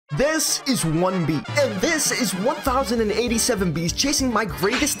This is one bee, and this is 1087 bees chasing my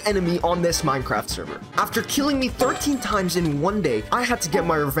greatest enemy on this Minecraft server. After killing me 13 times in one day, I had to get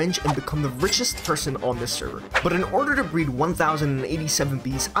my revenge and become the richest person on this server. But in order to breed 1087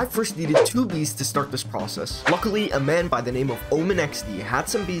 bees, I first needed 2 bees to start this process. Luckily, a man by the name of OmenXD had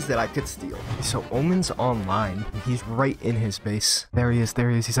some bees that I could steal. So Omen's online. He's right in his base. There he is,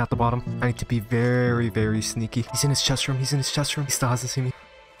 he's at the bottom. I need to be very, very sneaky. He's in his chest room, He still hasn't seen me.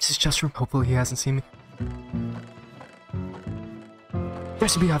 This is chest room. Hopefully he hasn't seen me.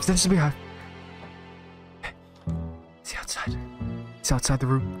 There's a beehive. Hey. Is he outside? He's outside the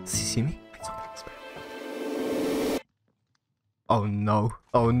room. Does he see me? Oh no.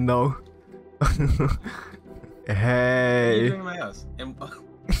 Hey. What are you doing in my house? And what are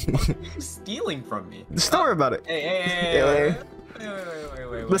you stealing from me? Just don't worry about it. Hey.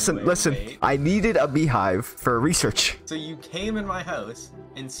 Wait, Listen. I needed a beehive for research. So you came in my house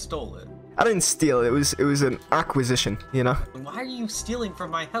and stole it. I didn't steal it. It was an acquisition, you know? Why are you stealing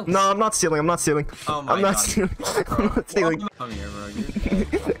from my house? No, I'm not stealing. Oh my I'm not stealing. Come here, bro. I'm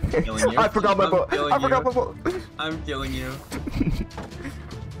killing you. I forgot my boat. I'm killing you.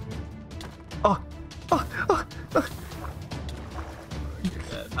 Oh.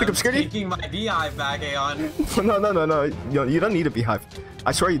 I'm taking my beehive back, Aeon. No. You don't need a beehive.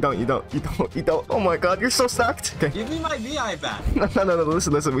 I swear you don't. You don't. Oh my god, you're so stacked. Okay. Give me my beehive back. No.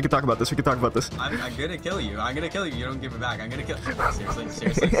 Listen. We can talk about this. I'm gonna kill you. You don't give it back. I'm gonna kill you.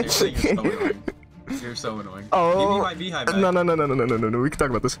 Seriously, you're so annoying. You're so annoying. Oh. Give me my beehive back. No. We can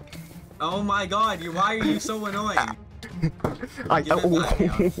talk about this. Oh my god, why are you so annoying?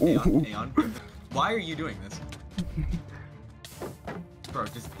 Aeon. Why are you doing this? Bro,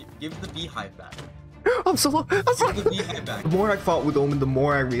 just give the beehive back. I'm so low. Give the beehive back. The more I fought with Omen, the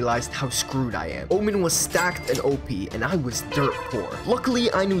more I realized how screwed I am. Omen was stacked and OP, and I was dirt poor. Luckily,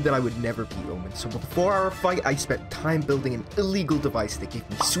 I knew that I would never beat Omen, so before our fight, I spent time building an illegal device that gave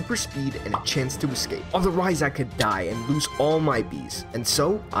me super speed and a chance to escape. Otherwise, I could die and lose all my bees, and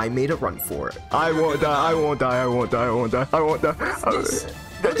so I made a run for it. I won't die.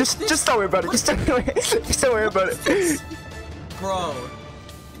 Just don't worry about it. Just don't worry about it. Bro.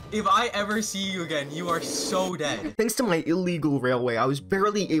 If I ever see you again, you are so dead. Thanks to my illegal railway, I was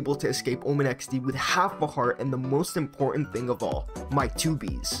barely able to escape OmenXD with half a heart and the most important thing of all, my 2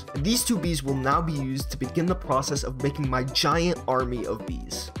 bees. And these 2 bees will now be used to begin the process of making my giant army of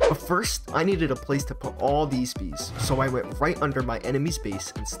bees. But first, I needed a place to put all these bees, so I went right under my enemy's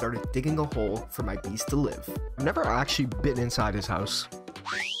base and started digging a hole for my bees to live. I've never actually been inside his house.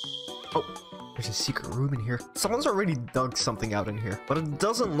 Oh. There's a secret room in here. Someone's already dug something out in here, but it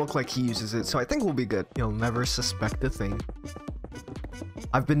doesn't look like he uses it, so I think we'll be good. He'll never suspect a thing.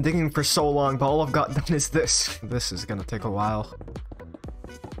 I've been digging for so long, but all I've got done is this. This is gonna take a while.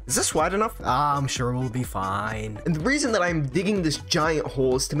 Is this wide enough? I'm sure we'll be fine. And the reason that I'm digging this giant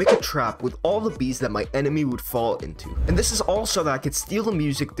hole is to make a trap with all the bees that my enemy would fall into. And this is also that I could steal a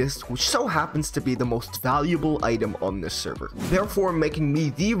music disc, which so happens to be the most valuable item on this server, therefore making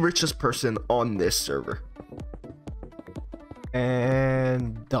me the richest person on this server.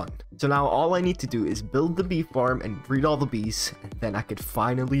 And done. So now all I need to do is build the bee farm and breed all the bees, and then I could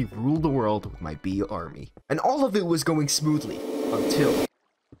finally rule the world with my bee army. And all of it was going smoothly until...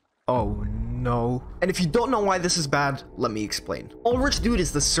 Oh no. And if you don't know why this is bad, let me explain. Ulrich Dude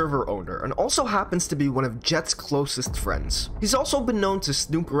is the server owner and also happens to be one of Jet's closest friends. He's also been known to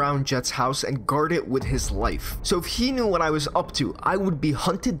snoop around Jet's house and guard it with his life. So if he knew what I was up to, I would be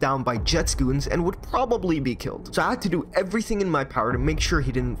hunted down by Jet's goons and would probably be killed. So I had to do everything in my power to make sure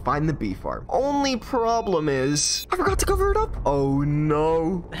he didn't find the bee farm. Only problem is, I forgot to cover it up. Oh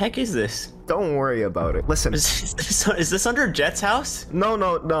no. The heck is this? Don't worry about it. Listen. Is this under Jet's house? No.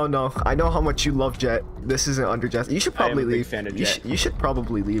 I know how much you love Jet. This isn't under Jet. You should probably leave. Fan of Jet. You should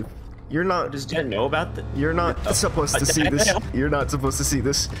probably leave. You're not. Does Jet know about this? You're not supposed to see this. You're not supposed to see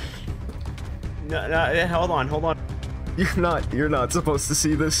this. No, hold on. You're not supposed to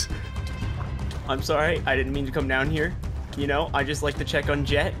see this. I'm sorry. I didn't mean to come down here. You know, I just like to check on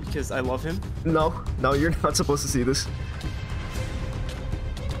Jet because I love him. No, you're not supposed to see this.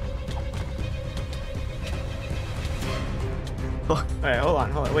 Alright, hold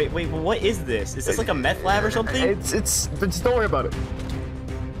on. Wait, what is this? Is this like a meth lab or something? It's don't worry about it.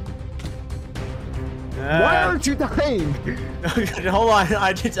 Why aren't you dying? Hold on,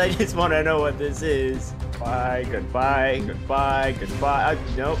 I just want to know what this is. Goodbye.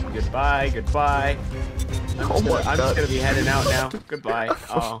 Nope, goodbye. I'm just gonna be heading out now. Goodbye.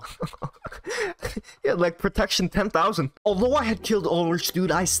 Oh. Yeah, like protection 10,000. Although I had killed Ulrich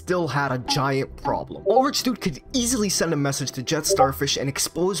Dude, I still had a giant problem. Ulrich Dude could easily send a message to Jet Starfish and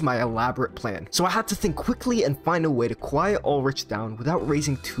expose my elaborate plan. So I had to think quickly and find a way to quiet Ulrich down without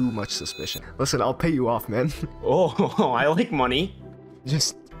raising too much suspicion. Listen, I'll pay you off, man. Oh, I like money.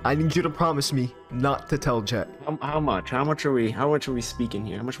 Just, I need you to promise me not to tell Jet. How much? How much are we speaking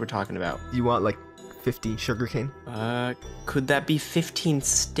here? How much we're talking about? You want like 15 sugarcane? Could that be 15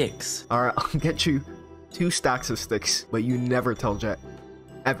 sticks? Alright, I'll get you 2 stacks of sticks, but you never tell Jet.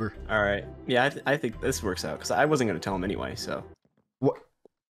 Ever. Alright. Yeah, I think this works out, because I wasn't going to tell him anyway, so. What?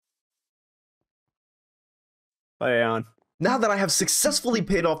 Bye, Aeon. Now that I have successfully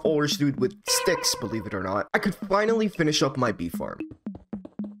paid off Ulrich Dude with sticks, believe it or not, I could finally finish up my bee farm.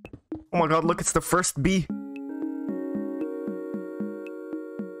 Oh my god, look, it's the first bee.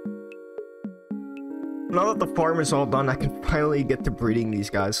 Now that the farm is all done, I can finally get to breeding these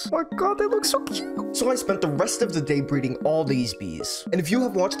guys. Oh my god, they look so cute. So I spent the rest of the day breeding all these bees. And if you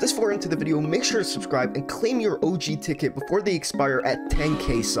have watched this far into the video, make sure to subscribe and claim your OG ticket before they expire at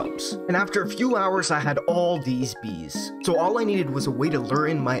 10k subs. And after a few hours, I had all these bees. So all I needed was a way to lure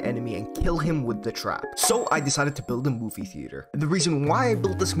in my enemy and kill him with the trap. So I decided to build a movie theater. And the reason why I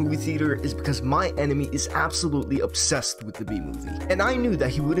built this movie theater is because my enemy is absolutely obsessed with the bee movie. And I knew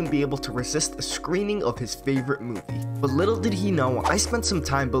that he wouldn't be able to resist a screening of his favorite movie. But little did he know, I spent some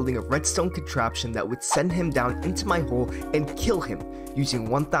time building a redstone contraption that would send him down into my hole and kill him using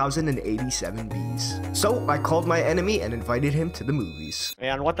 1087 bees. So I called my enemy and invited him to the movies.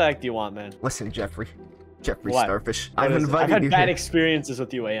 Man, what the heck do you want, man? Listen, Jeffrey What? Starfish. I've had you bad here. experiences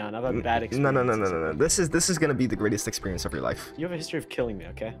with you, Aeon. I've had bad experiences. No. This is gonna be the greatest experience of your life. You have a history of killing me,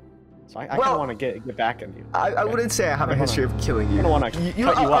 okay? So I kind of want to get back at you. I wouldn't say I have a history of killing you. I don't want to cut you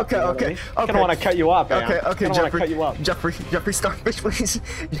up. Okay. I don't want to cut you up, Aeon. Okay, Jeffrey Starfish, please.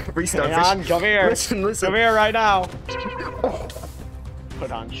 Jeffrey Starfish. Aeon, come here. Listen. Come here right now. Oh.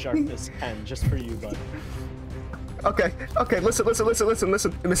 Put on sharpness 10 just for you, bud. Okay, listen,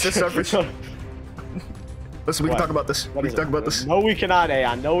 Mr. Starfish. Listen, we can talk about this. We can talk about this. No, we cannot,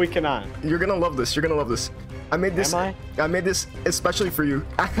 Aeon. No, we cannot. You're gonna love this. I made this. Am I? I made this especially for you.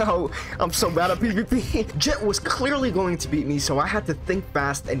 Ow, I'm so bad at PvP. Jet was clearly going to beat me, so I had to think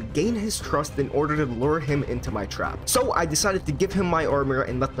fast and gain his trust in order to lure him into my trap. So I decided to give him my armor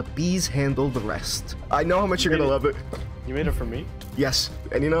and let the bees handle the rest. I know how much you're gonna love it. You made it for me? Yes,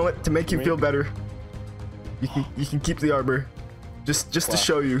 and you know what? To make you feel better, you can keep the armor, just to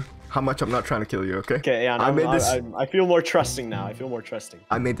show you how much I'm not trying to kill you. Okay? Okay, Aeon. I feel more trusting now.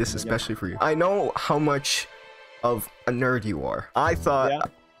 I made this especially for you. I know how much of a nerd you are. I thought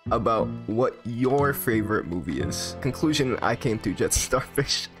about what your favorite movie is. Conclusion I came to, Jet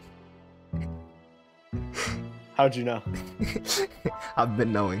Starfish. How'd you know? I've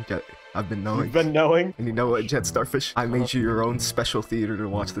been knowing, Jet. You've been knowing? And you know what, Jet Starfish? I made you your own special theater to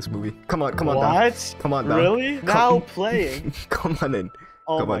watch this movie. Come on down. What? Come on down. Really? Now playing? Come on in.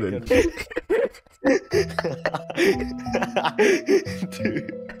 Oh Come my on goodness.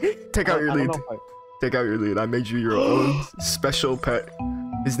 Dude. Take out your lead. Take out your lead. I made you your own special pet.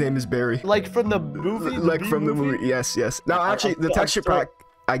 His name is Barry. Like from the movie? Like from the movie. Yes. Now, actually, the texture pack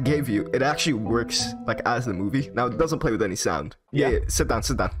I gave you, it actually works like as the movie. Now, it doesn't play with any sound. Yeah. Sit down.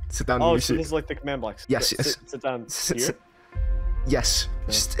 Oh, so this is like the command blocks. Yes. Sit down here? Yes.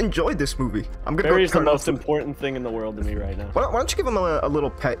 Just enjoy this movie. I'm gonna Barry's the most important thing in the world to me right now. Why don't you give him a little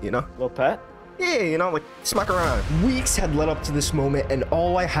pet, you know? Little pet? Yeah, you know, like, smack around. Weeks had led up to this moment, and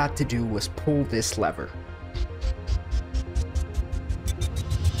all I had to do was pull this lever.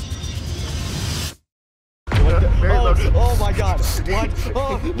 Oh my god! What?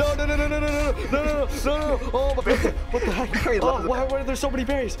 Oh no! Oh my god! What the heck? Oh, why are there so many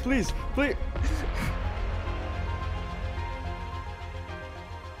berries? Please!